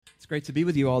Great to be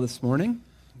with you all this morning,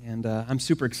 and I'm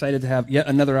super excited to have yet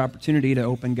another opportunity to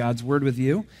open God's Word with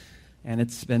you, and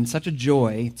it's been such a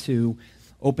joy to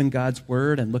open God's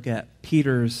Word and look at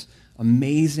Peter's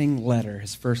amazing letter,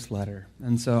 his first letter.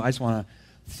 And so I just want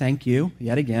to thank you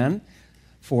yet again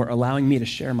for allowing me to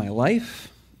share my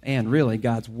life and really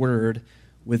God's Word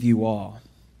with you all.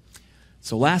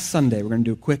 So last Sunday, we're going to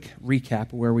do a quick recap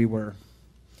of where we were.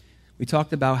 We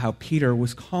talked about how Peter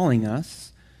was calling us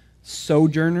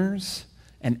sojourners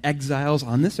and exiles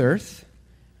on this earth,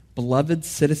 beloved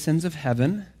citizens of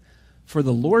heaven, for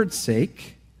the Lord's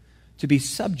sake, to be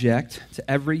subject to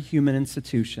every human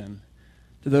institution,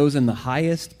 to those in the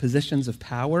highest positions of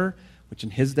power, which in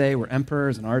his day were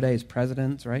emperors, in our day is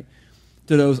presidents, right?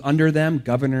 To those under them,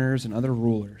 governors and other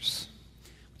rulers.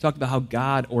 We talked about how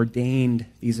God ordained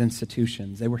these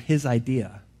institutions. They were his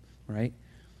idea, right?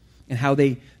 And how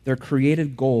their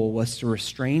created goal was to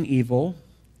restrain evil,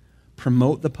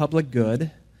 promote the public good,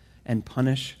 and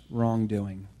punish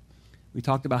wrongdoing. We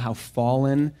talked about how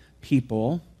fallen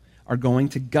people are going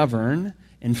to govern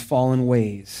in fallen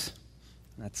ways.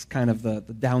 That's kind of the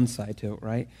downside to it,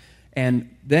 right?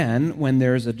 And then, when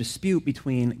there's a dispute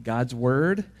between God's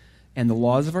word and the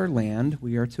laws of our land,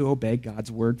 we are to obey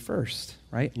God's word first,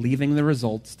 right? Leaving the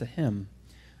results to him.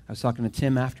 I was talking to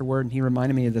Tim afterward, and he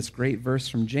reminded me of this great verse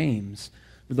from James.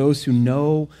 For those who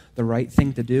know the right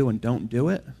thing to do and don't do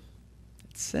it,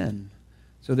 it's sin.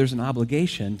 So there's an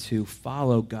obligation to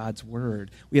follow God's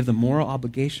word. We have the moral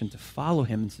obligation to follow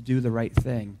him and to do the right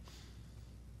thing.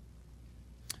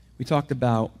 We talked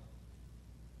about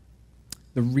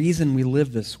the reason we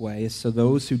live this way is so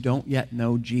those who don't yet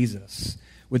know Jesus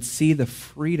would see the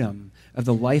freedom of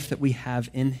the life that we have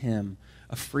in him,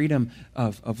 a freedom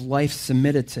of life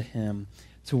submitted to him,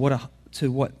 to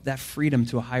what that freedom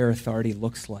to a higher authority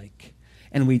looks like.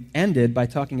 And we ended by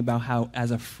talking about how,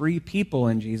 as a free people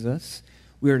in Jesus,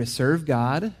 we are to serve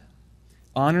God,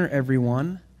 honor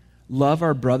everyone, love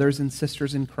our brothers and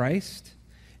sisters in Christ,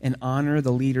 and honor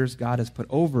the leaders God has put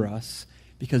over us,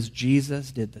 because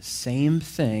Jesus did the same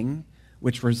thing,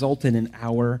 which resulted in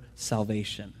our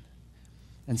salvation.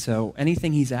 And so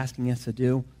anything he's asking us to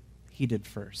do, he did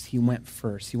first. He went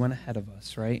first. He went ahead of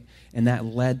us, right? And that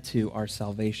led to our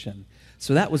salvation.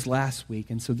 So that was last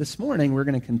week. And so this morning, we're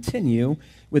going to continue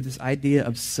with this idea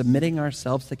of submitting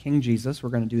ourselves to King Jesus. We're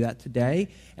going to do that today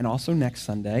and also next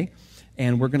Sunday.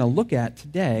 And we're going to look at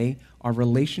today our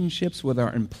relationships with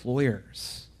our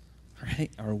employers, right?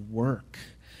 Our work.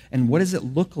 And what does it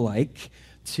look like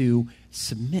to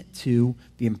submit to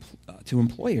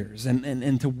employers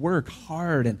and to work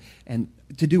hard and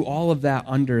to do all of that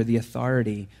under the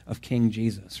authority of King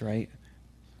Jesus, right?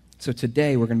 So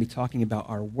today we're going to be talking about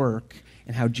our work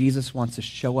and how Jesus wants to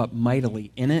show up mightily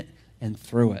in it and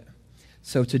through it.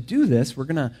 So to do this, we're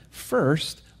going to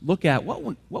first look at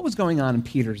what was going on in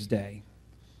Peter's day.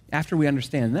 After we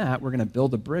understand that, we're going to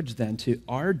build a bridge then to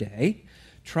our day,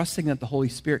 trusting that the Holy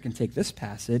Spirit can take this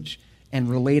passage and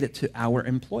relate it to our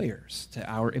employers, to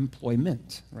our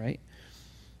employment, right?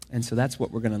 And so that's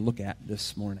what we're going to look at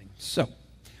this morning. So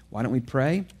why don't we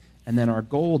pray? And then our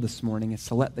goal this morning is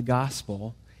to let the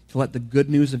gospel, to let the good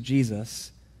news of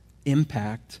Jesus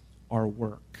impact our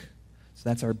work. So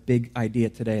that's our big idea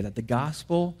today, that the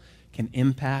gospel can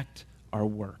impact our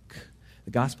work.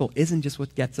 The gospel isn't just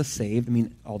what gets us saved,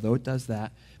 although it does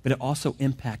that, but it also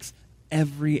impacts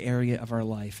every area of our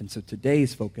life. And so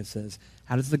today's focus is,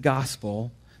 how does the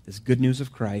gospel, this good news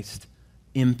of Christ,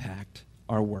 impact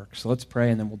our work? So let's pray,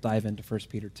 and then we'll dive into 1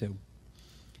 Peter 2.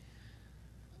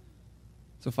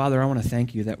 So Father, I want to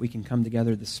thank you that we can come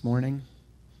together this morning.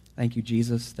 Thank you,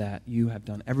 Jesus, that you have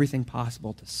done everything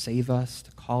possible to save us,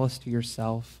 to call us to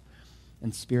yourself.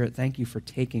 And Spirit, thank you for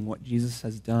taking what Jesus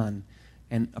has done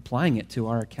and applying it to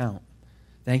our account.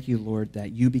 Thank you, Lord,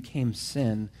 that you became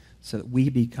sin so that we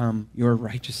become your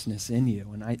righteousness in you.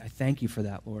 And I thank you for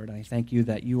that, Lord. I thank you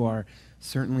that you are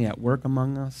certainly at work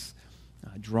among us,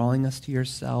 drawing us to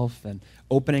yourself and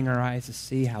opening our eyes to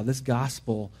see how this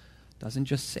gospel doesn't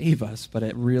just save us, but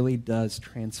it really does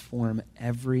transform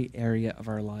every area of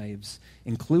our lives,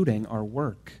 including our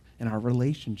work and our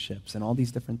relationships and all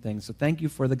these different things. So thank you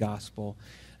for the gospel.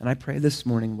 And I pray this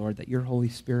morning, Lord, that your Holy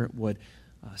Spirit would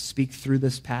speak through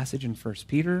this passage in 1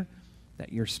 Peter,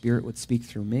 that your Spirit would speak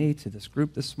through me to this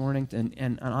group this morning,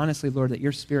 and honestly, Lord, that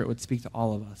your Spirit would speak to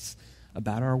all of us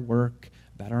about our work,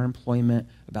 about our employment,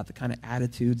 about the kind of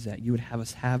attitudes that you would have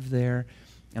us have there.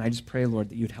 And I just pray, Lord,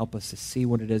 that you'd help us to see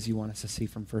what it is you want us to see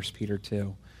from 1 Peter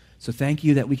 2. So thank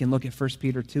you that we can look at 1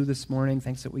 Peter 2 this morning.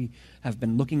 Thanks that we have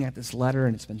been looking at this letter,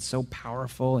 and it's been so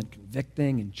powerful and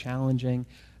convicting and challenging.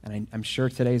 And I'm sure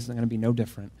today is going to be no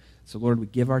different. So, Lord, we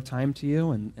give our time to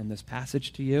you and this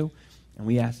passage to you, and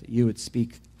we ask that you would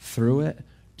speak through it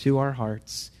to our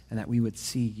hearts, and that we would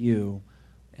see you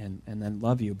and then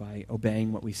love you by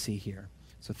obeying what we see here.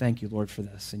 So thank you, Lord, for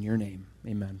this. In your name,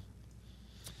 amen.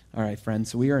 All right,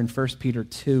 friends, so we are in 1 Peter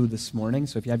 2 this morning.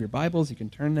 So if you have your Bibles, you can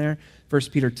turn there. 1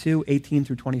 Peter 2, 18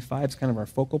 through 25 is kind of our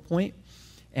focal point.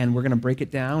 And we're going to break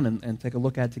it down and take a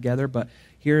look at it together. But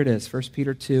here it is, 1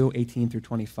 Peter 2, 18 through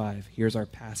 25. Here's our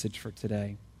passage for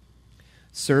today.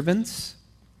 Servants,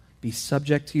 be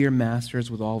subject to your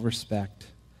masters with all respect,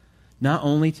 not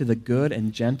only to the good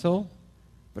and gentle,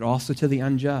 but also to the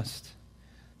unjust.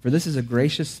 For this is a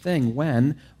gracious thing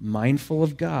when, mindful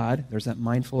of God, there's that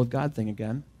mindful of God thing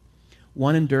again,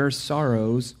 one endures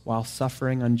sorrows while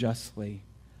suffering unjustly.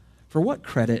 For what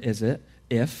credit is it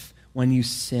if, when you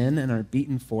sin and are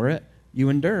beaten for it, you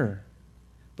endure?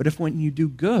 But if when you do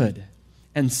good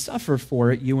and suffer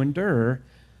for it, you endure,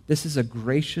 this is a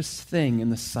gracious thing in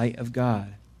the sight of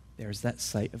God. There's that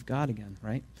sight of God again,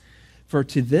 right? For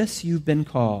to this you've been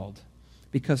called,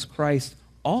 because Christ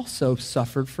also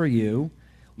suffered for you,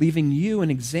 leaving you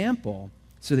an example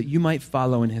so that you might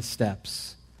follow in his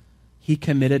steps. He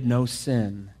committed no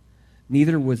sin,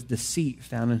 neither was deceit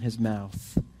found in his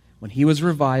mouth. When he was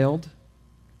reviled,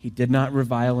 he did not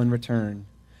revile in return.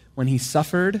 When he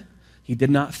suffered, he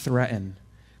did not threaten,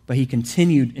 but he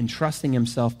continued entrusting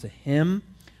himself to him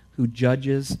who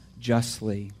judges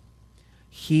justly.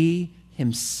 He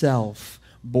himself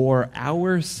bore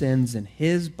our sins in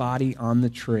his body on the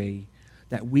tree,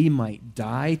 that we might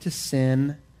die to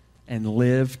sin and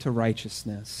live to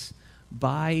righteousness.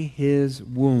 By his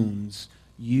wounds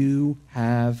you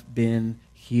have been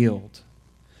healed.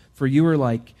 For you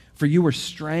were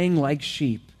straying like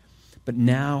sheep, but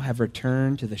now have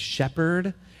returned to the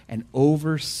shepherd and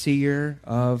overseer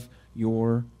of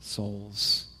your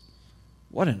souls.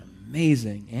 What an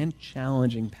amazing and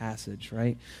challenging passage,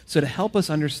 right? So to help us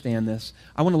understand this,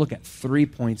 I want to look at 3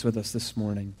 points with us this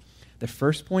morning. The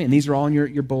first point, and these are all in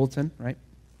your bulletin, right?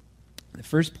 The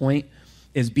first point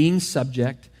is being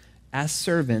subject as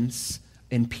servants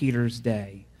in Peter's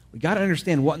day. We got to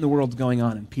understand what in the world's going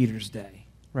on in Peter's day,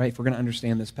 right? If we're going to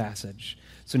understand this passage.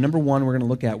 So number one, we're going to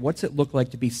look at what's it look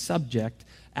like to be subject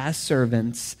as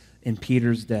servants in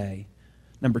Peter's day.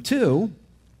 Number two,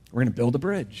 we're going to build a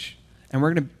bridge.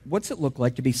 And what's it look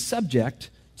like to be subject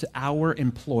to our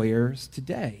employers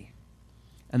today?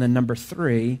 And then number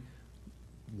three,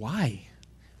 why?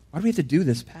 Why do we have to do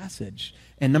this passage?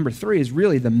 And number three is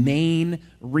really the main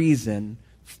reason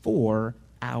for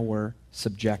our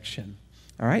subjection.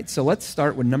 All right, so let's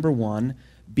start with number one,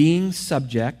 being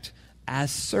subject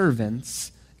as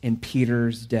servants in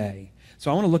Peter's day. So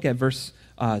I want to look at verse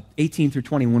 18 through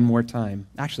 20 one more time.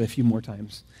 Actually, a few more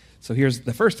times. So here's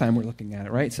the first time we're looking at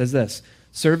it, right? It says this,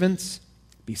 servants,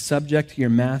 be subject to your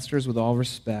masters with all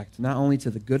respect, not only to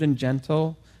the good and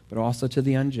gentle, but also to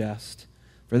the unjust.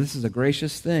 For this is a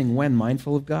gracious thing when,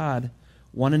 mindful of God,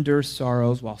 one endures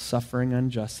sorrows while suffering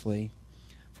unjustly.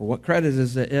 For what credit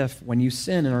is it if, when you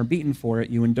sin and are beaten for it,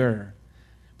 you endure?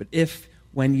 But if,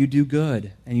 when you do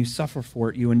good and you suffer for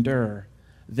it, you endure,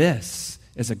 this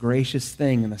is a gracious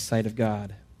thing in the sight of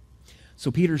God. So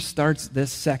Peter starts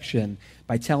this section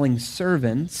by telling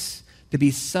servants to be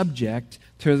subject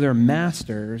to their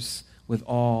masters with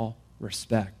all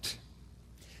respect.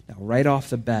 Now, right off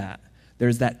the bat,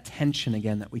 there's that tension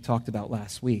again that we talked about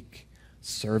last week.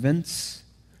 Servants,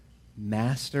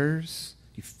 masters,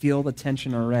 you feel the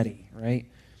tension already, right?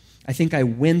 I think I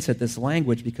wince at this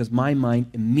language because my mind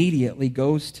immediately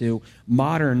goes to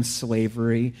modern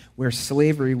slavery, where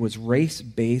slavery was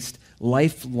race-based,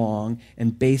 lifelong,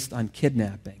 and based on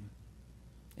kidnapping.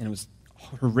 And it was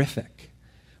horrific.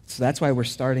 So that's why we're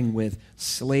starting with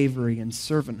slavery and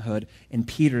servanthood in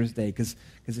Peter's day, because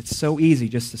it's so easy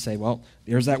just to say, well,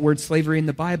 there's that word slavery in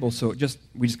the Bible, so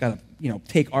we just got to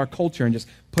take our culture and just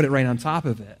put it right on top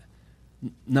of it.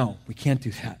 No, we can't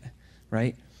do that,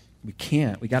 right? We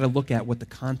can't. We got to look at what the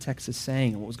context is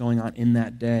saying and what was going on in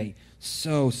that day.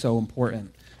 So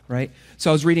important, right? So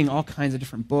I was reading all kinds of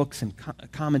different books and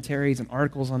commentaries and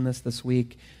articles on this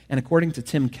week, and according to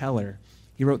Tim Keller,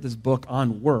 he wrote this book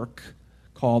on work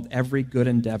called Every Good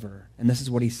Endeavor, and this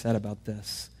is what he said about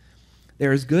this.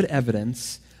 There is good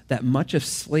evidence that much of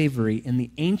slavery in the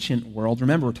ancient world,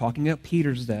 remember we're talking about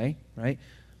Peter's day, right?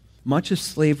 Much of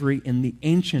slavery in the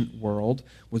ancient world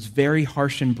was very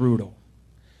harsh and brutal.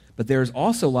 But there's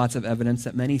also lots of evidence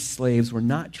that many slaves were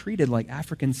not treated like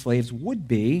African slaves would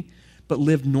be, but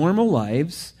lived normal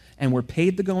lives and were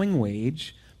paid the going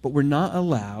wage, but were not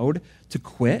allowed to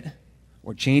quit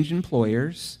or change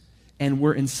employers and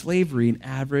were in slavery an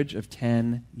average of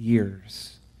 10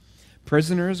 years.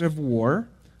 Prisoners of war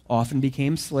often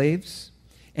became slaves,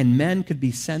 and men could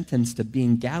be sentenced to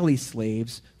being galley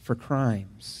slaves for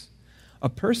crimes. A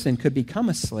person could become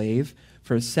a slave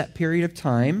for a set period of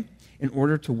time in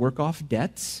order to work off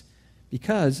debts,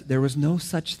 because there was no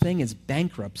such thing as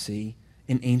bankruptcy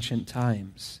in ancient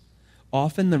times.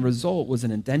 Often the result was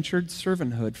an indentured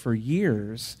servanthood for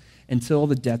years until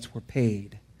the debts were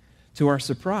paid. To our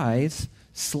surprise,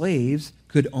 slaves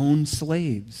could own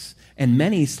slaves, and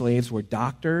many slaves were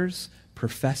doctors,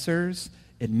 professors,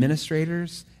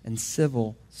 administrators, and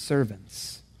civil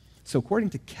servants. So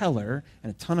according to Keller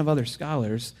and a ton of other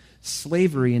scholars,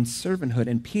 slavery and servanthood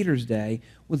in Peter's day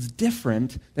was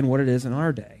different than what it is in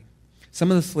our day. Some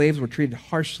of the slaves were treated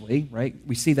harshly, right?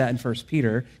 We see that in 1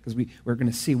 Peter, because we're going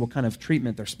to see what kind of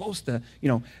treatment they're supposed to,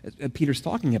 Peter's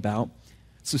talking about.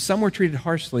 So some were treated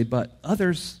harshly, but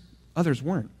others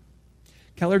weren't.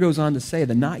 Keller goes on to say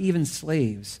that not even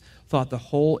slaves thought the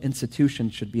whole institution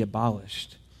should be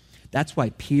abolished. That's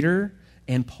why Peter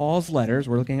and Paul's letters,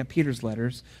 we're looking at Peter's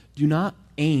letters, do not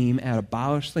aim at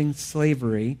abolishing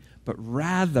slavery, but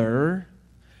rather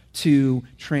to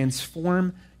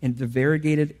transform in the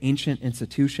variegated ancient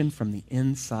institution from the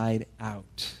inside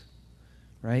out,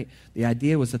 right? The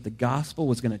idea was that the gospel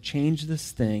was going to change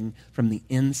this thing from the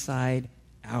inside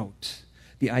out.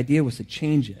 The idea was to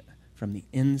change it from the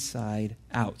inside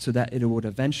out so that it would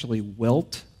eventually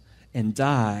wilt and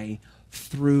die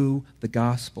through the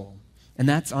gospel. And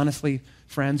that's honestly,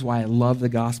 friends, why I love the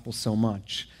gospel so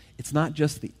much. It's not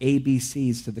just the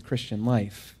ABCs to the Christian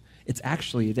life. It's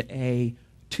actually the A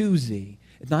to Z.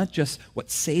 It's not just what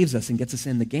saves us and gets us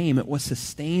in the game. It's what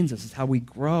sustains us. It's how we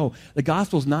grow. The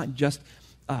gospel is not just,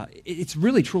 it's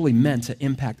really truly meant to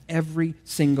impact every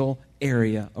single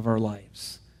area of our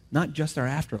lives, not just our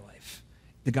afterlife.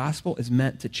 The gospel is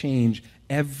meant to change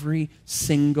every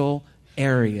single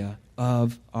area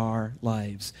of our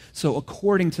lives. So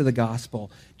according to the gospel,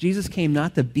 Jesus came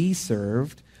not to be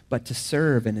served, but to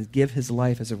serve and to give his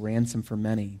life as a ransom for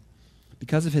many.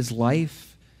 Because of his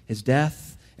life, his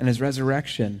death, and his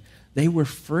resurrection, they were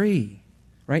free,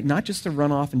 right? Not just to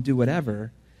run off and do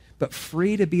whatever, but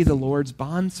free to be the Lord's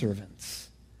bondservants.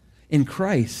 In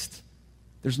Christ,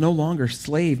 there's no longer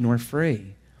slave nor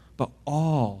free, but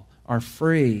all are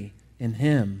free in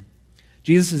him.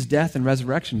 Jesus' death and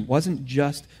resurrection wasn't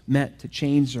just meant to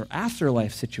change their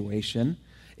afterlife situation.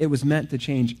 It was meant to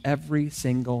change every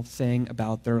single thing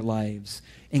about their lives,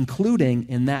 including,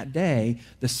 in that day,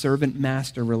 the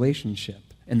servant-master relationship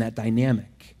and that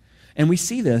dynamic. And we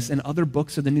see this in other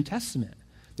books of the New Testament.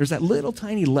 There's that little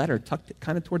tiny letter tucked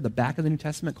kind of toward the back of the New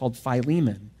Testament called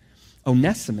Philemon.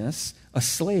 Onesimus, a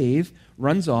slave,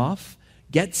 runs off,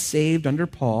 gets saved under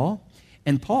Paul,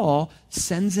 and Paul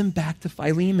sends him back to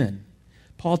Philemon.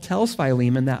 Paul tells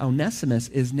Philemon that Onesimus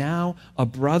is now a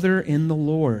brother in the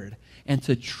Lord and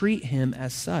to treat him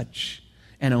as such.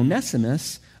 And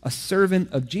Onesimus, a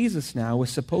servant of Jesus now,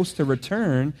 was supposed to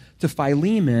return to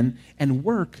Philemon and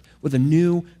work with a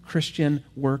new Christian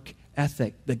work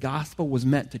ethic. The gospel was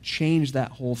meant to change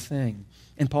that whole thing.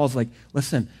 And Paul's like,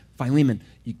 listen, Philemon,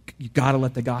 you got to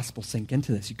let the gospel sink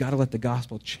into this. You got to let the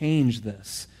gospel change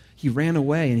this. He ran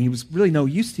away, and he was really no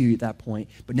use to you at that point,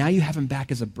 but now you have him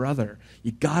back as a brother.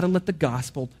 You got to let the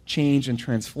gospel change and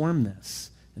transform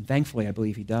this. And thankfully, I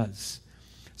believe he does.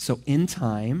 So in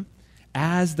time,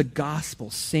 as the gospel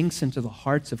sinks into the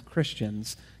hearts of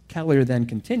Christians, Keller then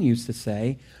continues to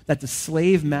say that the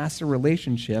slave-master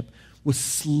relationship was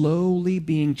slowly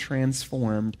being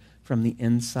transformed from the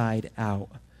inside out.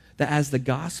 That as the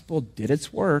gospel did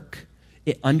its work,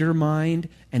 it undermined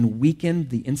and weakened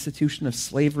the institution of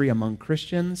slavery among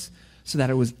Christians so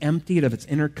that it was emptied of its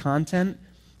inner content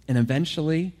and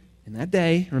eventually, in that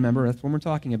day, remember, that's what we're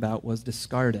talking about, was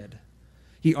discarded.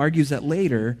 He argues that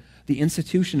later, the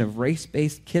institution of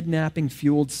race-based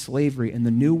kidnapping-fueled slavery in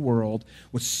the New World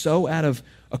was so out of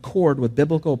accord with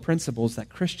biblical principles that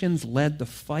Christians led the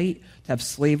fight to have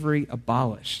slavery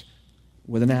abolished.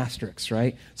 With an asterisk,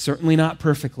 right? Certainly not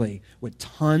perfectly, with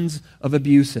tons of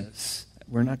abuses.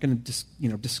 We're not going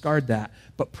to discard that,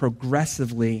 but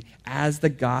progressively as the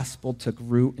gospel took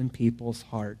root in people's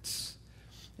hearts.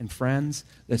 And friends,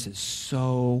 this is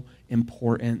so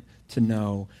important to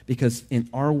know because in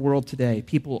our world today,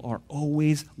 people are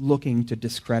always looking to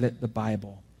discredit the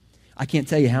Bible. I can't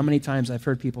tell you how many times I've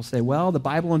heard people say, well, the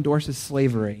Bible endorses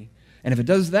slavery, and if it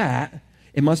does that,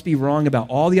 it must be wrong about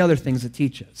all the other things it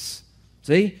teaches.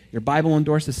 See, your Bible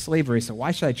endorses slavery, so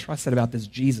why should I trust it about this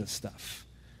Jesus stuff?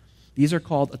 These are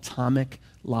called atomic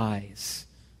lies,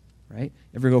 right?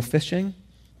 Ever go fishing?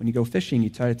 when you go fishing,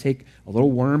 you try to take a little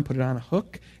worm, put it on a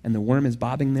hook, and the worm is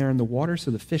bobbing there in the water,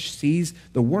 so the fish sees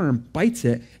the worm, bites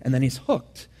it, and then he's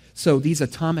hooked. So these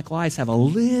atomic lies have a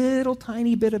little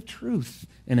tiny bit of truth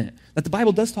in it. That the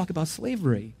Bible does talk about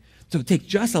slavery. So take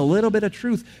just a little bit of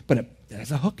truth, but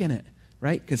there's a hook in it,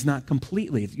 right? Because not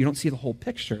completely. You don't see the whole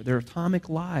picture. They're atomic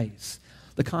lies.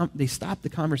 They stop the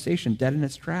conversation dead in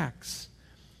its tracks.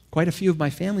 Quite a few of my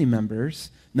family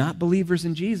members, not believers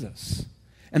in Jesus.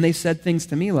 And they said things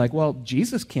to me like, well,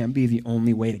 Jesus can't be the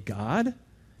only way to God.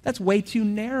 That's way too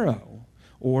narrow.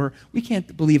 Or we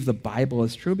can't believe the Bible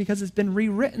is true because it's been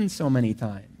rewritten so many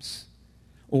times.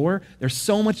 Or there's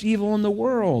so much evil in the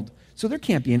world, so there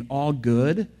can't be an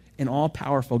all-good and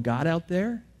all-powerful God out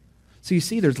there. So you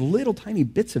see, there's little tiny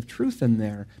bits of truth in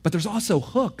there, but there's also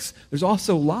hooks. There's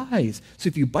also lies. So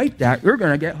if you bite that, you're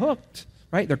going to get hooked,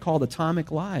 right? They're called atomic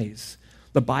lies.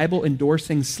 The Bible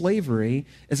endorsing slavery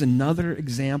is another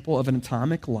example of an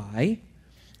atomic lie,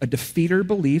 a defeater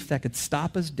belief that could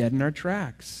stop us dead in our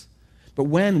tracks. But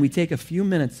when we take a few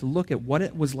minutes to look at what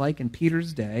it was like in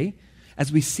Peter's day, as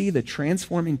we see the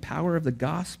transforming power of the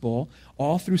gospel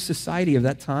all through society of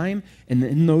that time and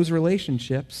in those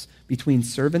relationships between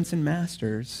servants and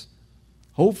masters,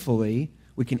 hopefully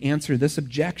we can answer this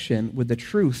objection with the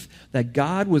truth that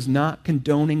God was not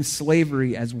condoning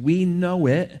slavery as we know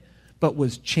it, but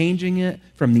was changing it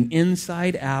from the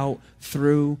inside out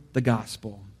through the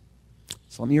gospel.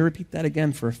 So let me repeat that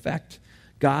again for effect.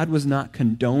 God was not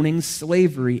condoning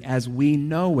slavery as we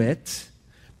know it,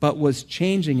 but was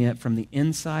changing it from the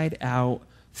inside out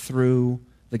through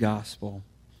the gospel.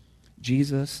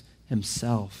 Jesus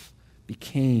himself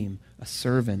became a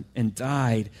servant and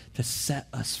died to set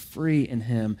us free in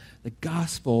him. The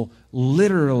gospel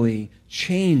literally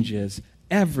changes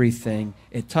everything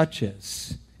it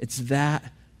touches. It's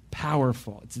that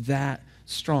powerful. It's that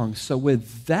strong. So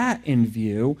with that in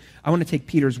view, I want to take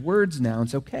Peter's words now and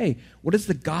say, okay, what is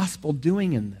the gospel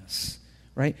doing in this,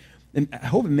 right? And I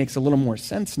hope it makes a little more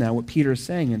sense now what Peter is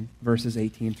saying in verses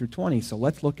 18 through 20. So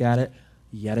let's look at it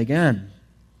yet again.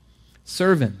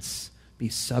 Servants, be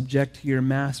subject to your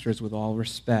masters with all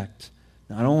respect,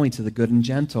 not only to the good and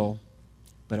gentle,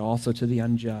 but also to the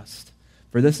unjust.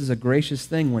 For this is a gracious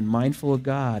thing when mindful of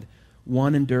God,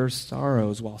 one endures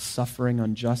sorrows while suffering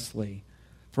unjustly.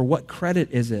 For what credit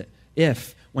is it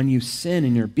if, when you sin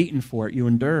and you're beaten for it, you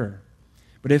endure?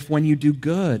 But if when you do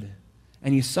good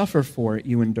and you suffer for it,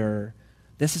 you endure,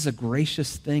 this is a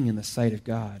gracious thing in the sight of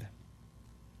God.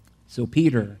 So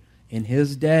Peter, in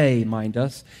his day, mind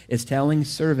us, is telling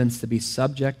servants to be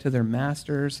subject to their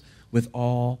masters with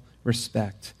all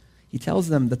respect. He tells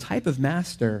them the type of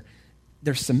master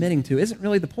they're submitting to isn't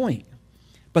really the point,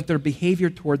 but their behavior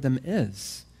toward them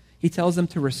is. He tells them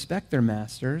to respect their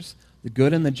masters, the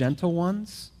good and the gentle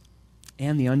ones,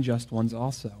 and the unjust ones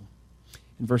also.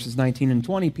 In verses 19 and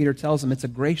 20, Peter tells them it's a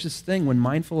gracious thing when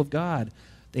mindful of God,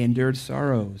 they endured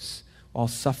sorrows while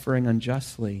suffering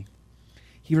unjustly.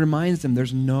 He reminds them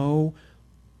there's no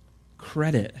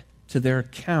credit to their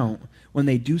account when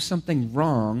they do something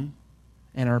wrong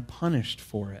and are punished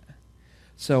for it.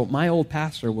 So my old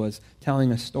pastor was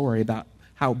telling a story about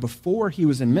how before he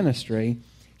was in ministry,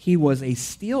 he was a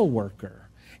steel worker.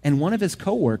 And one of his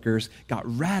coworkers got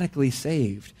radically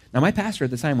saved. Now, my pastor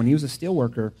at the time, when he was a steel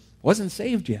worker, wasn't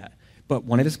saved yet. But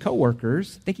one of his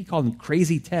coworkers, I think he called him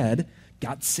Crazy Ted,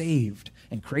 got saved.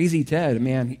 And Crazy Ted,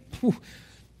 man,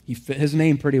 he fit his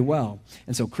name pretty well.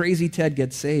 And so Crazy Ted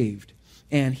gets saved.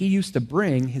 And he used to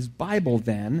bring his Bible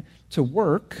then to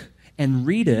work and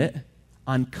read it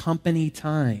on company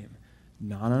time.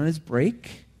 Not on his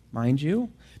break, mind you,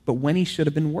 but when he should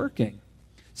have been working.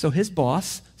 So his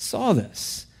boss saw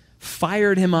this,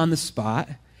 fired him on the spot,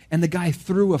 and the guy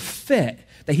threw a fit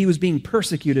that he was being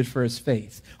persecuted for his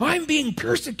faith. I'm being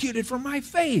persecuted for my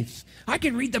faith. I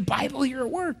can read the Bible here at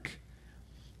work.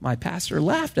 My pastor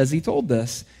laughed as he told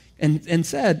this and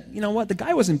said, you know what, the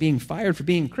guy wasn't being fired for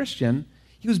being Christian.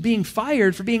 He was being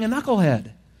fired for being a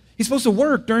knucklehead. He's supposed to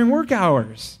work during work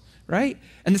hours, right?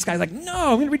 And this guy's like,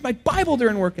 no, I'm going to read my Bible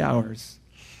during work hours.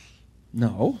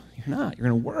 No, you're not. You're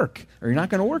going to work, or you're not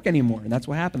going to work anymore. And that's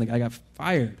what happened. The guy got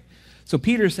fired. So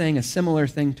Peter's saying a similar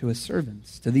thing to his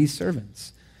servants, to these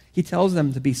servants. He tells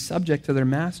them to be subject to their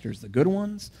masters, the good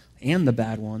ones and the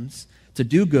bad ones, to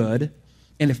do good,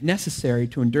 and if necessary,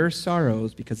 to endure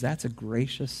sorrows, because that's a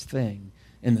gracious thing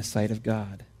in the sight of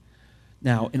God.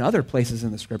 Now, in other places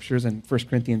in the Scriptures, in 1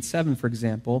 Corinthians 7, for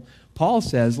example, Paul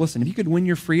says, listen, if you could win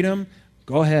your freedom,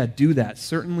 go ahead, do that.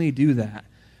 Certainly do that.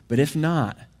 But if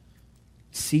not,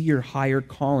 see your higher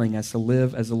calling as to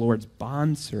live as the Lord's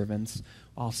bondservants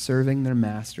while serving their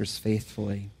masters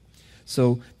faithfully.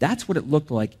 So that's what it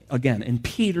looked like, again, in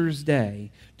Peter's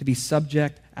day, to be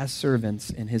subject as servants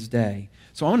in his day.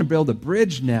 So I want to build a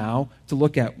bridge now to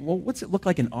look at, well, what's it look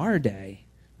like in our day,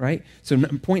 right? So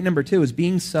point number 2 is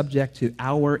being subject to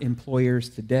our employers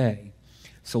today.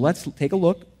 So let's take a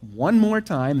look one more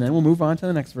time, then we'll move on to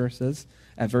the next verses,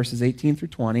 at verses 18 through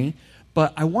 20.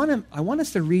 But I want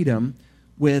us to read them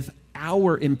with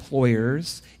our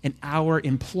employers and our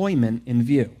employment in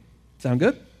view. Sound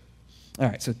good? All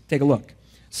right, so take a look.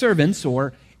 Servants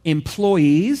or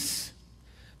employees,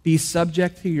 be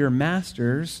subject to your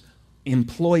masters,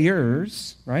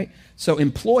 employers, right? So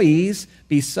employees,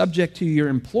 be subject to your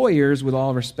employers with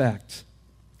all respect,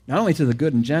 not only to the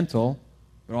good and gentle,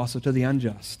 but also to the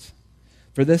unjust.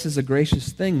 For this is a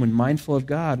gracious thing when mindful of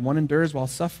God, one endures while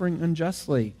suffering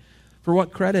unjustly. For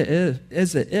what credit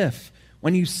is it if,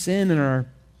 when you sin and are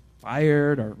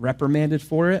fired or reprimanded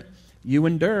for it, you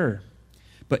endure?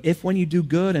 But if when you do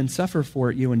good and suffer for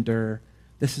it, you endure,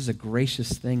 this is a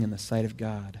gracious thing in the sight of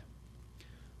God.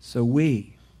 So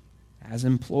we, as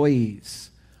employees,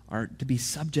 are to be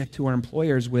subject to our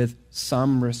employers with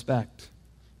some respect.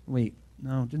 Wait,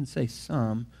 no, it didn't say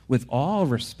some. With all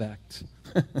respect.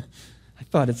 I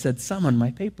thought it said some on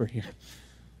my paper here.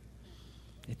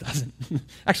 It doesn't.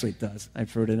 Actually, it does. I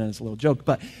wrote it in as a little joke,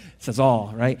 but it says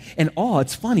all, right? And all,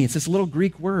 it's funny. It's this little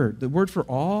Greek word. The word for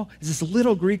all is this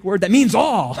little Greek word that means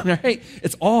all, right?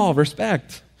 It's all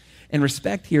respect. And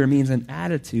respect here means an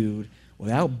attitude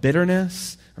without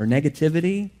bitterness or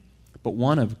negativity, but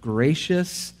one of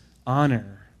gracious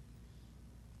honor.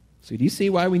 So do you see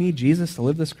why we need Jesus to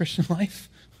live this Christian life,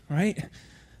 right?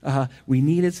 We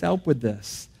need his help with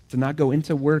this, to not go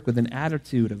into work with an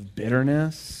attitude of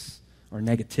bitterness or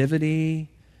negativity,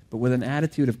 but with an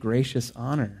attitude of gracious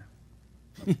honor.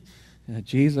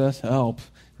 Jesus, help,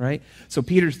 right? So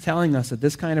Peter's telling us that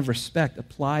this kind of respect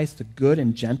applies to good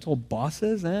and gentle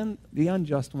bosses and the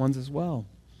unjust ones as well.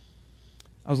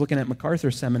 I was looking at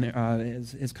MacArthur's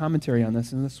his commentary on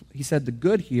this, and he said the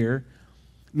good here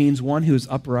means one who is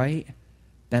upright,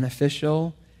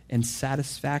 beneficial, and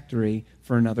satisfactory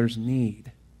for another's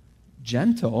need.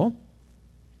 Gentle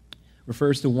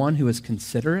refers to one who is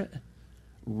considerate,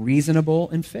 reasonable,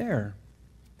 and fair.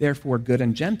 Therefore, good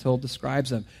and gentle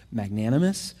describes a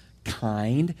magnanimous,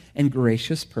 kind, and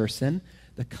gracious person,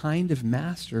 the kind of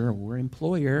master or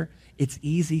employer it's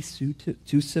easy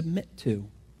to submit to.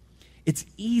 It's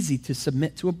easy to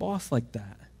submit to a boss like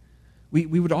that. We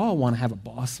would all want to have a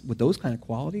boss with those kind of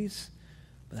qualities,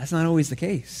 but that's not always the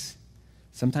case.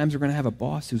 Sometimes we're going to have a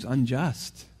boss who's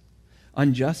unjust.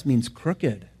 Unjust means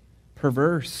crooked,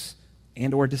 perverse,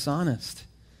 and or dishonest.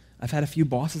 I've had a few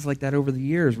bosses like that over the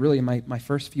years, really in my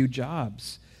first few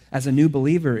jobs. As a new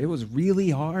believer, it was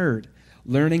really hard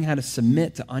learning how to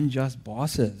submit to unjust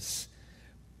bosses.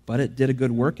 But it did a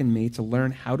good work in me to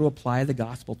learn how to apply the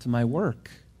gospel to my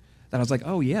work. That I was like,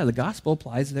 oh yeah, the gospel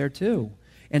applies there too.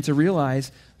 And to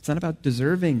realize it's not about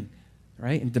deserving,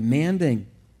 right, and demanding.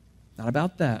 Not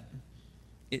about that.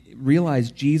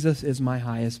 Realize Jesus is my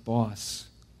highest boss.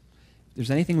 If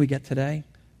there's anything we get today,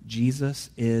 Jesus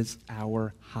is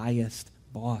our highest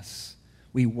boss.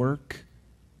 We work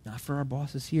not for our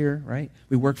bosses here, right?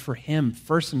 We work for him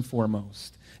first and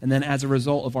foremost. And then as a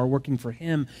result of our working for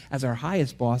him as our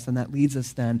highest boss, then that leads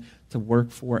us then to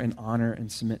work for and honor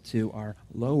and submit to our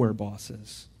lower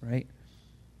bosses, right?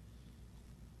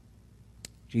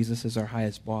 Jesus is our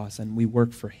highest boss, and we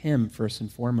work for him first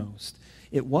and foremost.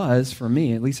 It was, for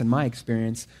me, at least in my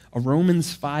experience, a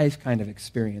Romans 5 kind of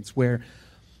experience where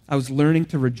I was learning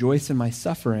to rejoice in my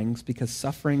sufferings because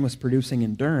suffering was producing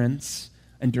endurance,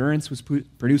 endurance was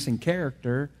producing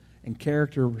character, and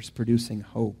character was producing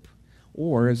hope.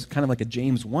 Or it was kind of like a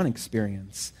James 1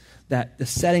 experience, that the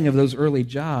setting of those early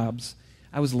jobs,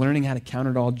 I was learning how to count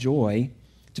it all joy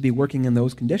to be working in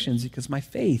those conditions because my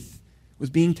faith was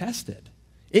being tested.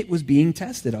 It was being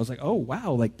tested. I was like, oh,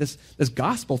 wow, like this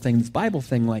gospel thing, this Bible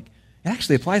thing, like, it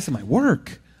actually applies to my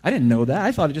work. I didn't know that.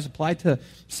 I thought it just applied to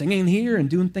singing here and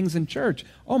doing things in church.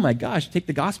 Oh my gosh, take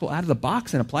the gospel out of the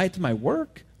box and apply it to my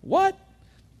work? What?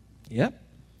 Yep,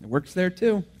 it works there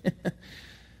too.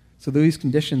 So these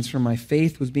conditions for my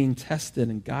faith was being tested,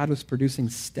 and God was producing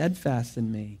steadfast in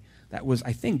me. That was,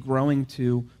 I think, growing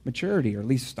to maturity, or at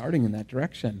least starting in that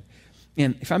direction.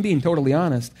 And if I'm being totally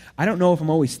honest, I don't know if I'm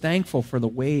always thankful for the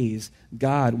ways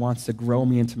God wants to grow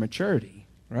me into maturity,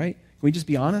 right? Can we just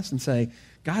be honest and say,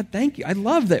 God, thank you. I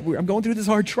love that I'm going through this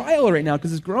hard trial right now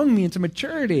because it's growing me into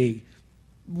maturity.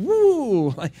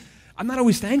 Woo! I'm not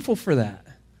always thankful for that.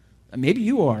 Maybe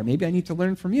you are. Maybe I need to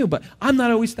learn from you. But I'm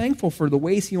not always thankful for the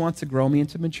ways he wants to grow me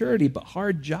into maturity. But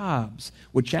hard jobs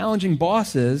with challenging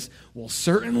bosses will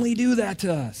certainly do that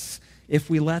to us. if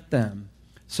we let them.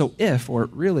 So if, or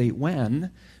really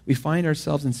when, we find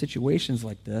ourselves in situations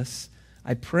like this,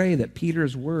 I pray that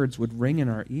Peter's words would ring in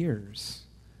our ears.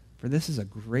 For this is a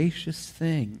gracious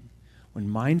thing. When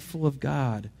mindful of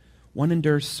God, one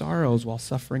endures sorrows while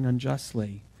suffering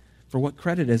unjustly. For what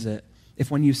credit is it if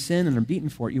when you sin and are beaten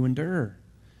for it, you endure?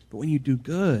 But when you do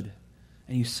good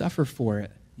and you suffer for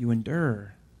it, you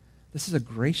endure. This is a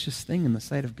gracious thing in the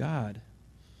sight of God.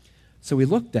 So we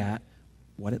looked at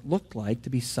what it looked like to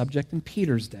be subject in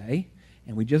Peter's day,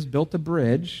 and we just built a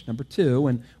bridge, number 2,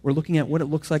 and we're looking at what it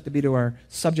looks like to be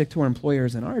subject to our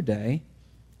employers in our day.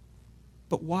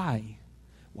 But why?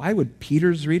 Why would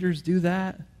Peter's readers do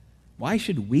that? Why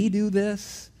should we do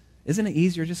this? Isn't it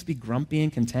easier just to be grumpy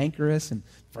and cantankerous and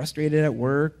frustrated at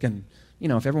work, and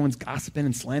if everyone's gossiping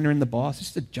and slandering the boss,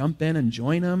 just to jump in and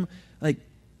join them?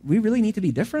 We really need to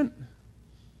be different?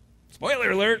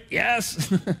 Spoiler alert,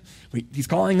 yes. He's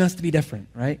calling us to be different,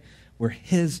 right? We're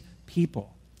his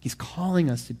people. He's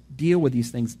calling us to deal with these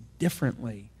things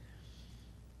differently.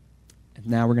 And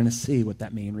now we're going to see what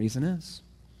that main reason is.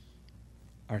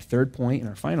 Our third point and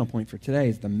our final point for today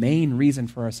is the main reason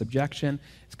for our subjection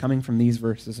is coming from these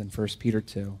verses in 1 Peter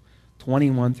 2,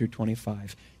 21 through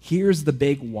 25. Here's the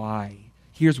big why.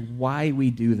 Here's why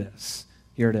we do this.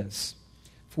 Here it is.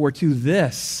 For to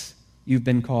this you've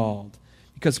been called,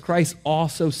 because Christ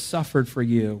also suffered for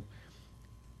you,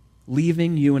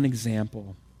 leaving you an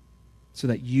example, so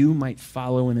that you might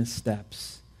follow in his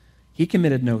steps. He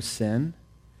committed no sin,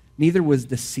 neither was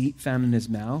deceit found in his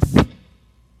mouth.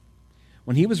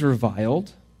 When he was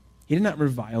reviled, he did not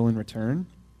revile in return.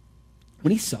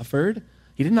 When he suffered,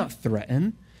 he did not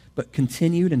threaten, but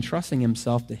continued entrusting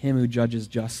himself to him who judges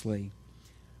justly.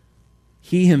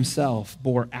 He himself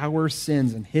bore our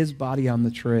sins in his body on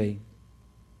the tree,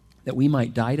 that we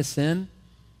might die to sin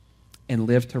and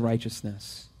live to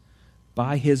righteousness.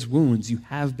 By his wounds you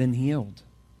have been healed.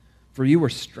 For you were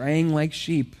straying like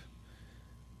sheep,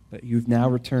 but you've now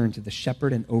returned to the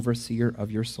shepherd and overseer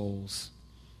of your souls.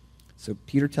 So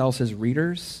Peter tells his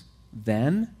readers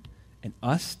then and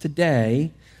us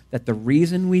today that the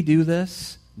reason we do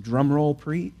this, drum roll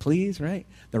please, right?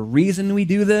 The reason we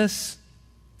do this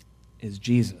is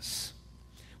Jesus.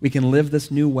 We can live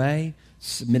this new way,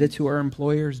 submitted to our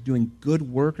employers, doing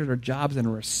good work at our jobs in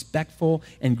a respectful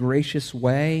and gracious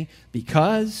way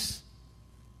because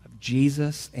of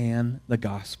Jesus and the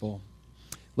gospel.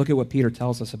 Look at what Peter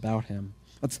tells us about him.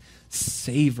 Let's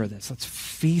savor this. Let's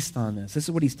feast on this. This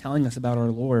is what he's telling us about our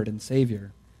Lord and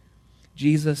Savior.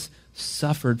 Jesus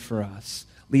suffered for us,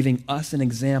 leaving us an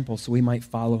example so we might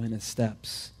follow in his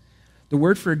steps. The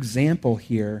word for example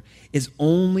here is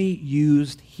only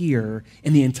used here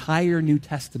in the entire New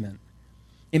Testament.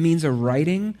 It means a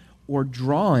writing or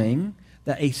drawing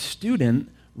that a student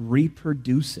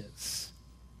reproduces.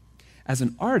 As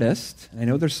an artist, and I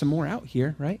know there's some more out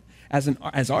here, right?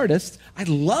 As artists, I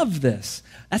love this.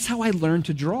 That's how I learned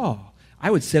to draw. I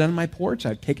would sit on my porch,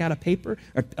 I'd pick out a picture,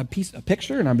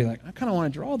 and I'd be like, I kind of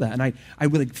want to draw that. And I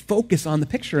would focus on the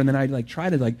picture, and then I'd try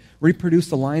to reproduce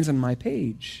the lines on my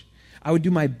page. I would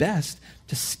do my best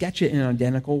to sketch it in an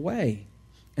identical way.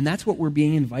 And that's what we're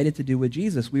being invited to do with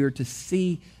Jesus. We are to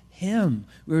see him.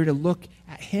 We are to look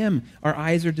at him. Our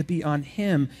eyes are to be on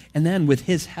him. And then with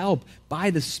his help,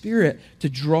 by the Spirit, to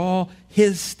draw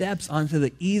his steps onto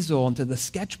the easel, onto the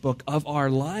sketchbook of our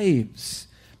lives.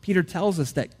 Peter tells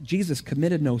us that Jesus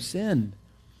committed no sin.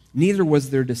 Neither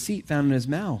was there deceit found in his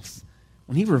mouth.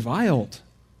 When he reviled,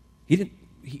 he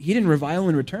didn't revile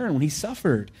in return. When he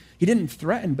suffered, he didn't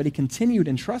threaten, but he continued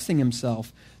entrusting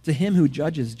himself to him who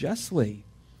judges justly.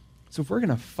 So if we're going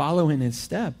to follow in his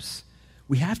steps,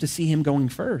 we have to see him going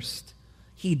first.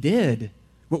 He did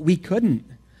what we couldn't.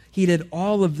 He did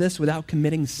all of this without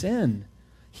committing sin.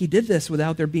 He did this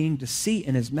without there being deceit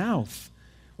in his mouth.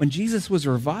 When Jesus was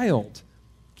reviled,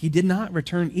 he did not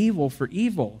return evil for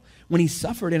evil. When he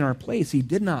suffered in our place, he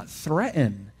did not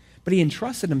threaten, but he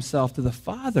entrusted himself to the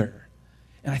Father.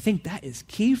 And I think that is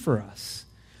key for us.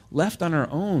 Left on our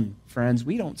own, friends,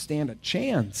 we don't stand a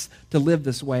chance to live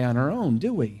this way on our own,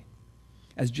 do we?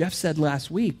 As Jeff said last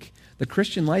week, the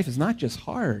Christian life is not just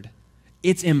hard,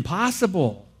 it's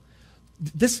impossible.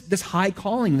 This high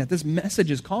calling that this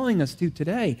message is calling us to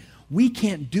today, we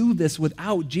can't do this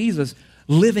without Jesus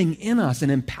living in us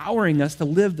and empowering us to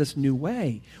live this new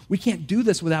way. We can't do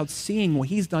this without seeing what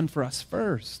he's done for us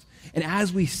first. And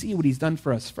as we see what he's done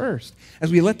for us first,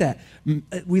 as we let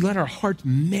our hearts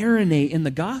marinate in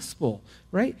the gospel,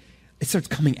 right? It starts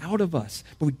coming out of us.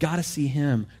 But we got to see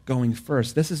him going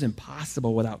first. This is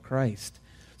impossible without Christ.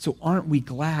 So aren't we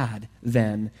glad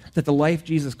then that the life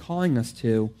Jesus is calling us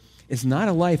to is not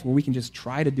a life where we can just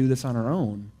try to do this on our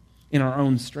own? in our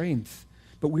own strength,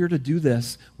 but we are to do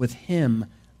this with him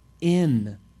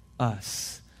in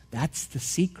us. That's the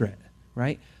secret,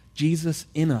 right? Jesus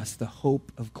in us, the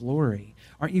hope of glory.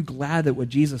 Aren't you glad that what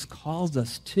Jesus calls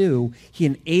us to, he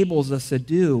enables us to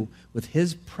do with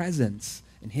his presence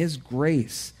and his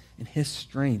grace and his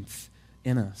strength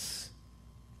in us?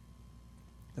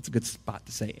 That's a good spot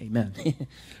to say amen,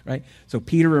 right? So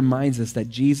Peter reminds us that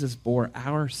Jesus bore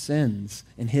our sins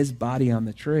in his body on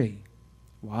the tree.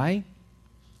 Why?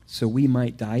 So we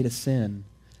might die to sin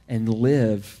and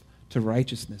live to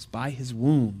righteousness. By his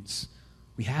wounds,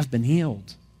 we have been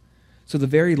healed. So the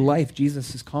very life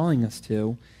Jesus is calling us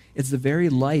to is the very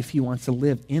life he wants to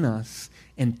live in us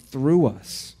and through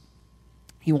us.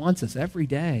 He wants us every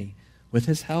day, with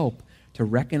his help, to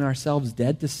reckon ourselves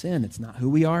dead to sin. It's not who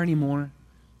we are anymore,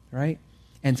 right?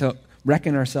 And to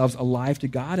reckon ourselves alive to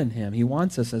God in him. He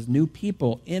wants us as new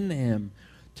people in him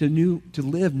to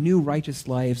live new righteous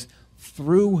lives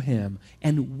through him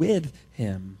and with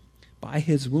him. By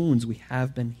his wounds we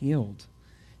have been healed.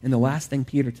 And the last thing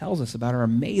Peter tells us about our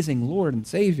amazing Lord and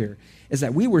Savior is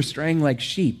that we were straying like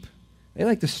sheep. They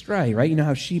like to stray, right? You know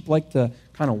how sheep like to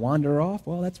kind of wander off?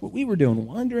 Well, that's what we were doing,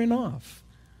 wandering off.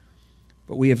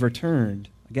 But we have returned,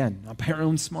 again, not by our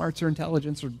own smarts or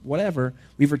intelligence or whatever.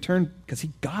 We've returned because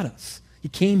he got us. He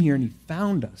came here and he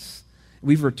found us.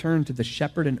 We've returned to the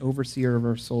shepherd and overseer of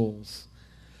our souls.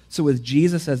 So with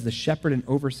Jesus as the shepherd and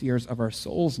overseers of our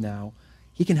souls now,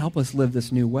 he can help us live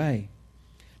this new way.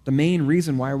 The main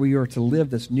reason why we are to live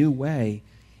this new way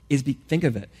is, think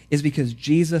of it, is because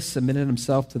Jesus submitted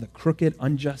himself to the crooked,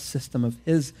 unjust system of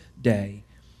his day.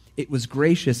 It was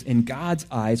gracious in God's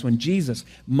eyes when Jesus,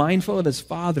 mindful of his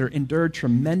Father, endured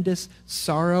tremendous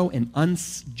sorrow and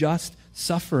unjust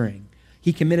suffering.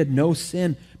 He committed no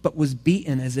sin, but was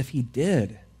beaten as if he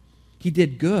did. He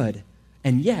did good,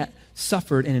 and yet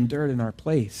suffered and endured in our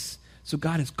place. So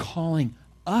God is calling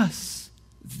us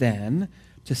then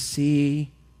to see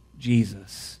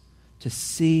Jesus,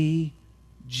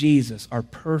 our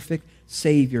perfect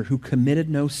Savior who committed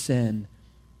no sin,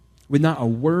 with not a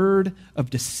word of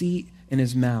deceit in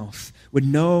his mouth, with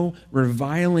no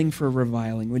reviling for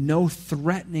reviling, with no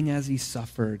threatening as he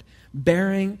suffered,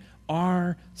 bearing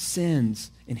our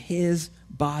sins in his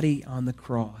body on the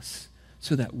cross,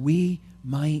 so that we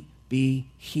might be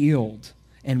healed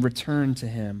and return to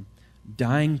him,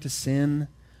 dying to sin,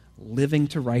 living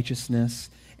to righteousness,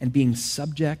 and being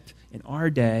subject in our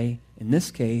day, in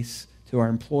this case, to our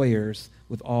employers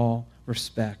with all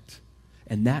respect.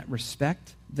 And that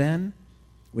respect, then,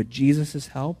 with Jesus'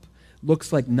 help,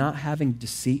 looks like not having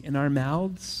deceit in our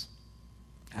mouths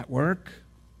at work,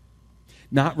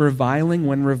 not reviling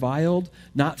when reviled,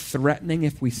 not threatening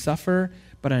if we suffer,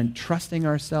 but entrusting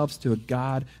ourselves to a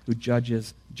God who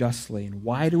judges justly. And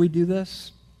why do we do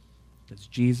this? Because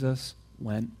Jesus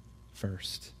went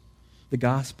first. The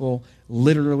gospel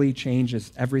literally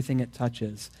changes everything it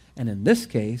touches. And in this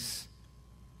case,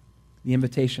 the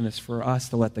invitation is for us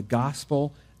to let the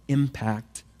gospel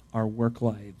impact our work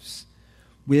lives.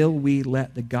 Will we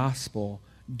let the gospel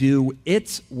do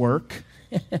its work?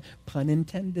 Pun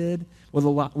intended.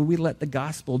 Will we let the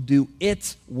gospel do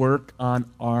its work on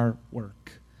our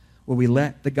work? Will we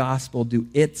let the gospel do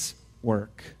its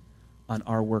work on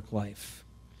our work life?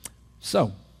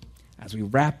 So, as we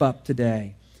wrap up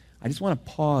today, I just want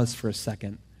to pause for a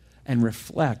second and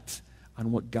reflect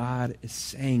on what God is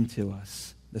saying to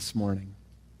us this morning.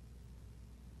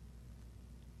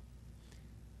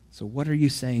 So what are you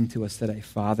saying to us today,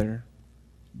 Father,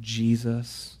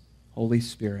 Jesus, Holy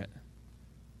Spirit?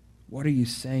 What are you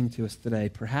saying to us today?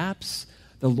 Perhaps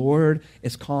the Lord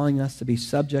is calling us to be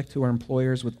subject to our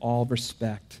employers with all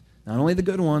respect. Not only the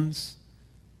good ones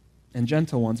and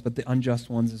gentle ones, but the unjust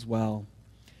ones as well.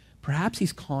 Perhaps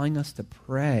he's calling us to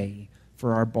pray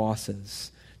for our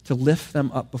bosses, to lift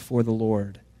them up before the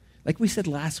Lord. Like we said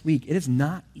last week, it is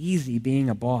not easy being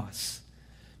a boss.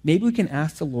 Maybe we can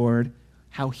ask the Lord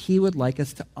how he would like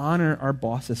us to honor our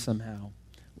bosses somehow.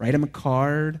 Write them a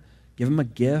card, give them a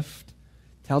gift,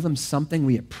 tell them something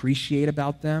we appreciate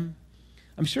about them.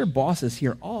 I'm sure bosses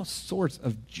hear all sorts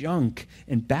of junk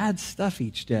and bad stuff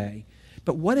each day.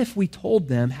 But what if we told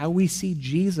them how we see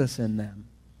Jesus in them?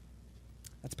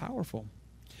 That's powerful.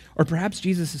 Or perhaps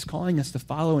Jesus is calling us to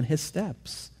follow in his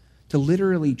steps, to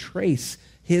literally trace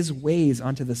his ways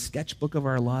onto the sketchbook of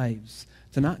our lives,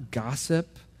 to not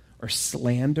gossip or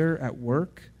slander at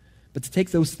work, but to take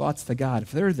those thoughts to God.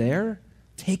 If they're there,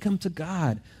 take them to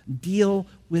God. Deal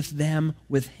with them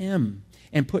with him,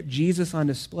 and put Jesus on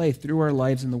display through our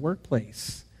lives in the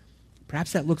workplace.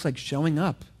 Perhaps that looks like showing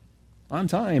up on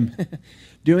time,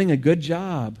 doing a good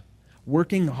job,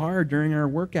 working hard during our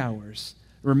work hours,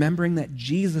 remembering that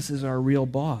Jesus is our real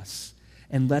boss,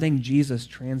 and letting Jesus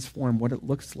transform what it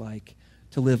looks like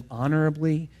to live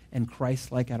honorably and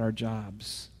Christ-like at our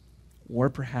jobs. Or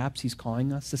perhaps he's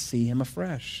calling us to see him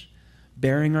afresh,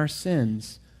 bearing our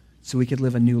sins so we could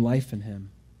live a new life in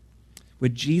him.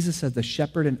 With Jesus as the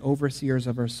shepherd and overseers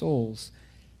of our souls,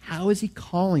 how is he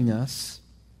calling us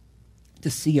to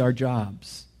see our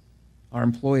jobs, our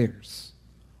employers,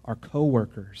 our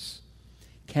co-workers?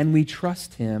 Can we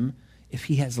trust him if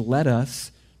he has led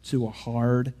us to a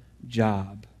hard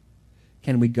job?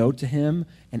 Can we go to him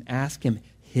and ask him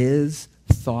his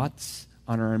thoughts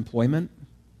on our employment,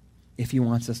 if he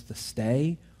wants us to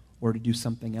stay or to do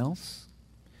something else?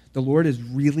 The Lord is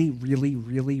really, really,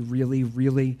 really, really,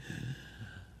 really,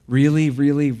 really,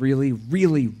 really, really,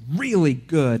 really, really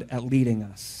good at leading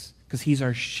us because he's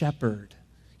our shepherd.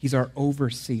 He's our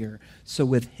overseer. So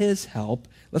with his help,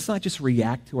 let's not just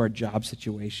react to our job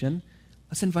situation.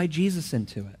 Let's invite Jesus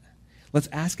into it. Let's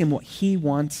ask him what he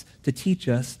wants to teach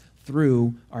us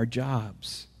through our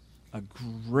jobs. A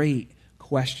great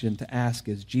question to ask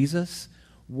is, Jesus,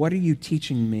 what are you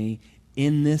teaching me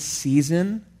in this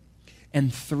season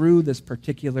and through this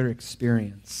particular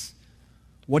experience?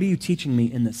 What are you teaching me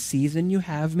in the season you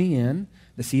have me in,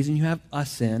 the season you have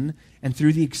us in, and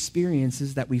through the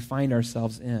experiences that we find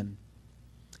ourselves in?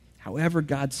 However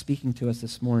God's speaking to us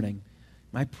this morning,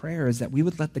 my prayer is that we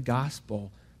would let the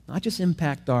gospel not just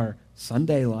impact our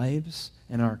Sunday lives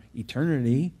and our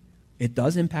eternity. It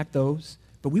does impact those,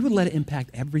 but we would let it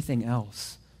impact everything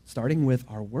else, starting with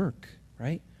our work,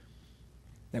 right?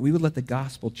 That we would let the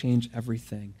gospel change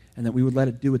everything, and that we would let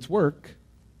it do its work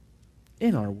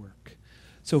in our work.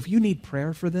 So if you need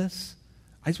prayer for this,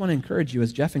 I just want to encourage you,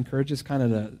 as Jeff encourages kind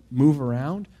of to move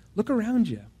around, look around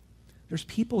you. There's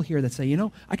people here that say,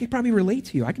 I can probably relate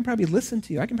to you. I can probably listen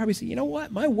to you. I can probably say, you know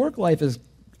what? My work life is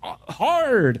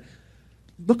hard.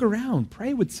 Look around.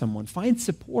 Pray with someone. Find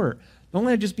support. Don't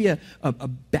let it just be a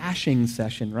bashing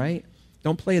session, right?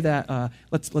 Don't play that,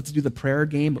 let's do the prayer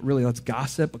game, but really let's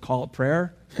gossip, but call it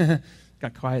prayer.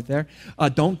 Got quiet there.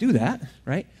 Don't do that,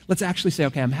 right? Let's actually say,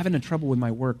 okay, I'm having trouble with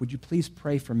my work. Would you please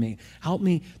pray for me? Help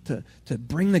me to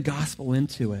bring the gospel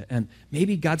into it. And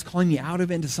maybe God's calling me out of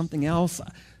it into something else.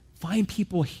 Find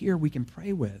people here we can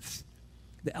pray with.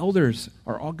 The elders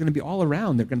are all going to be all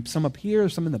around. They're going to some up here,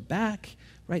 some in the back,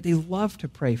 right? They love to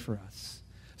pray for us.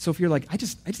 So if you're like, I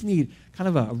just need kind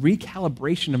of a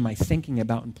recalibration of my thinking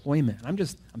about employment.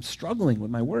 I'm struggling with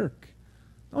my work.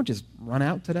 Don't just run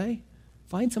out today.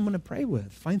 Find someone to pray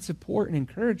with. Find support and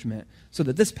encouragement so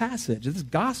that this passage, this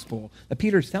gospel that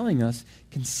Peter's telling us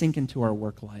can sink into our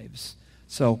work lives.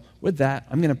 So with that,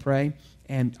 I'm going to pray.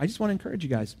 And I just want to encourage you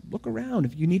guys, look around.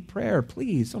 If you need prayer,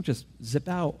 please don't just zip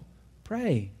out.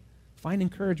 Pray. Find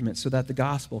encouragement so that the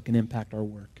gospel can impact our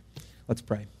work. Let's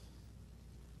pray.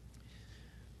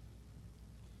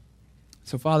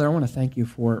 So, Father, I want to thank you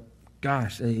for,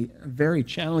 a very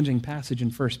challenging passage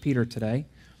in 1 Peter today.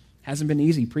 Hasn't been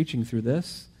easy preaching through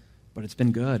this, but it's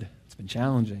been good. It's been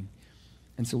challenging.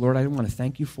 And so, Lord, I want to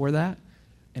thank you for that.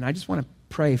 And I just want to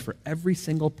pray for every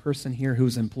single person here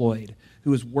who's employed,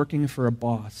 who is working for a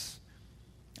boss.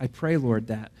 I pray, Lord,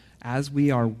 that as we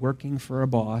are working for a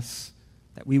boss,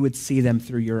 that we would see them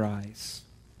through your eyes.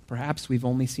 Perhaps we've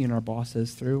only seen our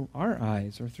bosses through our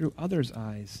eyes or through others'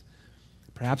 eyes.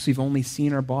 Perhaps we've only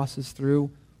seen our bosses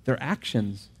through their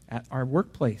actions at our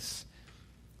workplace.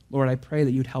 Lord, I pray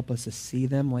that you'd help us to see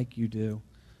them like you do.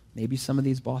 Maybe some of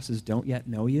these bosses don't yet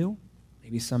know you.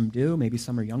 Maybe some do. Maybe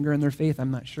some are younger in their faith.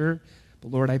 I'm not sure.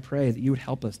 But Lord, I pray that you would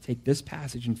help us take this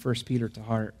passage in 1 Peter to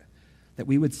heart, that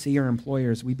we would see our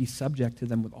employers, we'd be subject to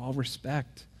them with all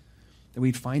respect, that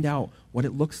we'd find out what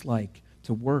it looks like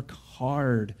to work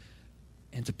hard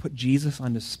and to put Jesus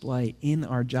on display in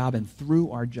our job and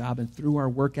through our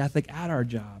work ethic at our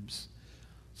jobs.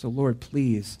 So Lord,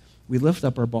 please, we lift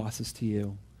up our bosses to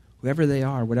you. Whoever they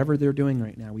are, whatever they're doing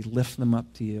right now, we lift them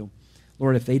up to you.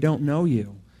 Lord, if they don't know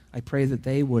you, I pray that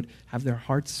they would have their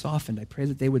hearts softened. I pray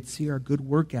that they would see our good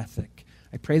work ethic.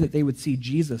 I pray that they would see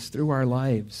Jesus through our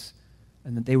lives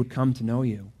and that they would come to know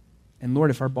you. And Lord,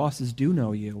 if our bosses do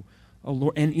know you, oh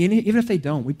Lord, and even if they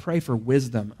don't, we pray for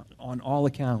wisdom on all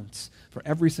accounts for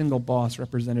every single boss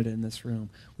represented in this room.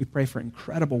 We pray for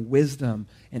incredible wisdom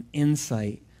and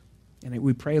insight. And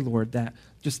we pray, Lord, that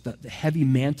just the heavy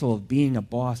mantle of being a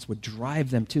boss would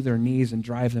drive them to their knees and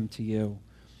drive them to you.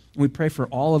 And we pray for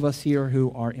all of us here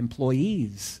who are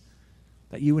employees,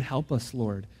 that you would help us,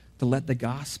 Lord, to let the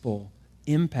gospel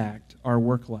impact our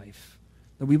work life,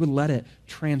 that we would let it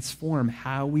transform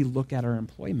how we look at our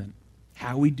employment,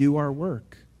 how we do our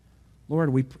work.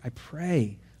 Lord, I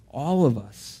pray all of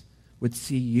us would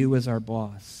see you as our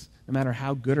boss, No matter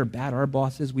how good or bad our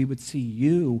boss is, we would see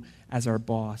you as our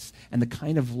boss. And the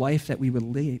kind of life that we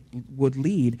would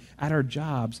lead at our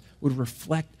jobs would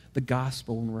reflect the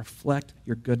gospel and reflect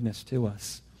your goodness to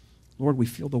us. Lord, we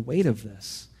feel the weight of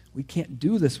this. We can't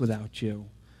do this without you.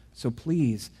 So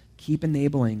please keep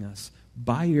enabling us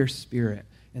by your Spirit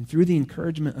and through the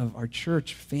encouragement of our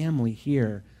church family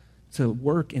here to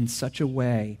work in such a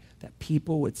way that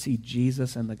people would see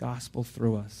Jesus and the gospel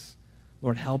through us.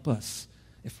 Lord, help us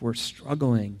if we're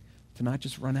struggling to not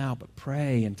just run out, but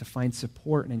pray and to find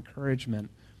support and encouragement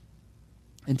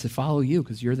and to follow you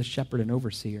because you're the shepherd and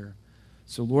overseer.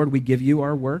 So, Lord, we give you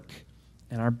our work,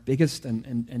 and our biggest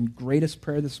and greatest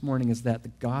prayer this morning is that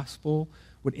the gospel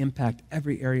would impact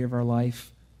every area of our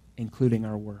life, including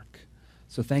our work.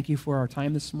 So thank you for our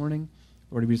time this morning.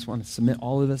 Lord, we just want to submit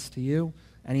all of this to you.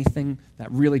 Anything that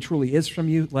really, truly is from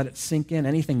you, let it sink in.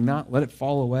 Anything not, let it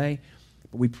fall away.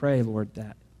 But we pray, Lord,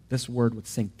 that this word would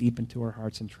sink deep into our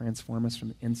hearts and transform us from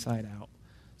the inside out.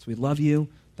 So we love you.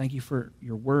 Thank you for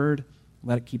your word.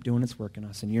 Let it keep doing its work in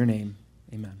us. In your name,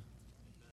 amen.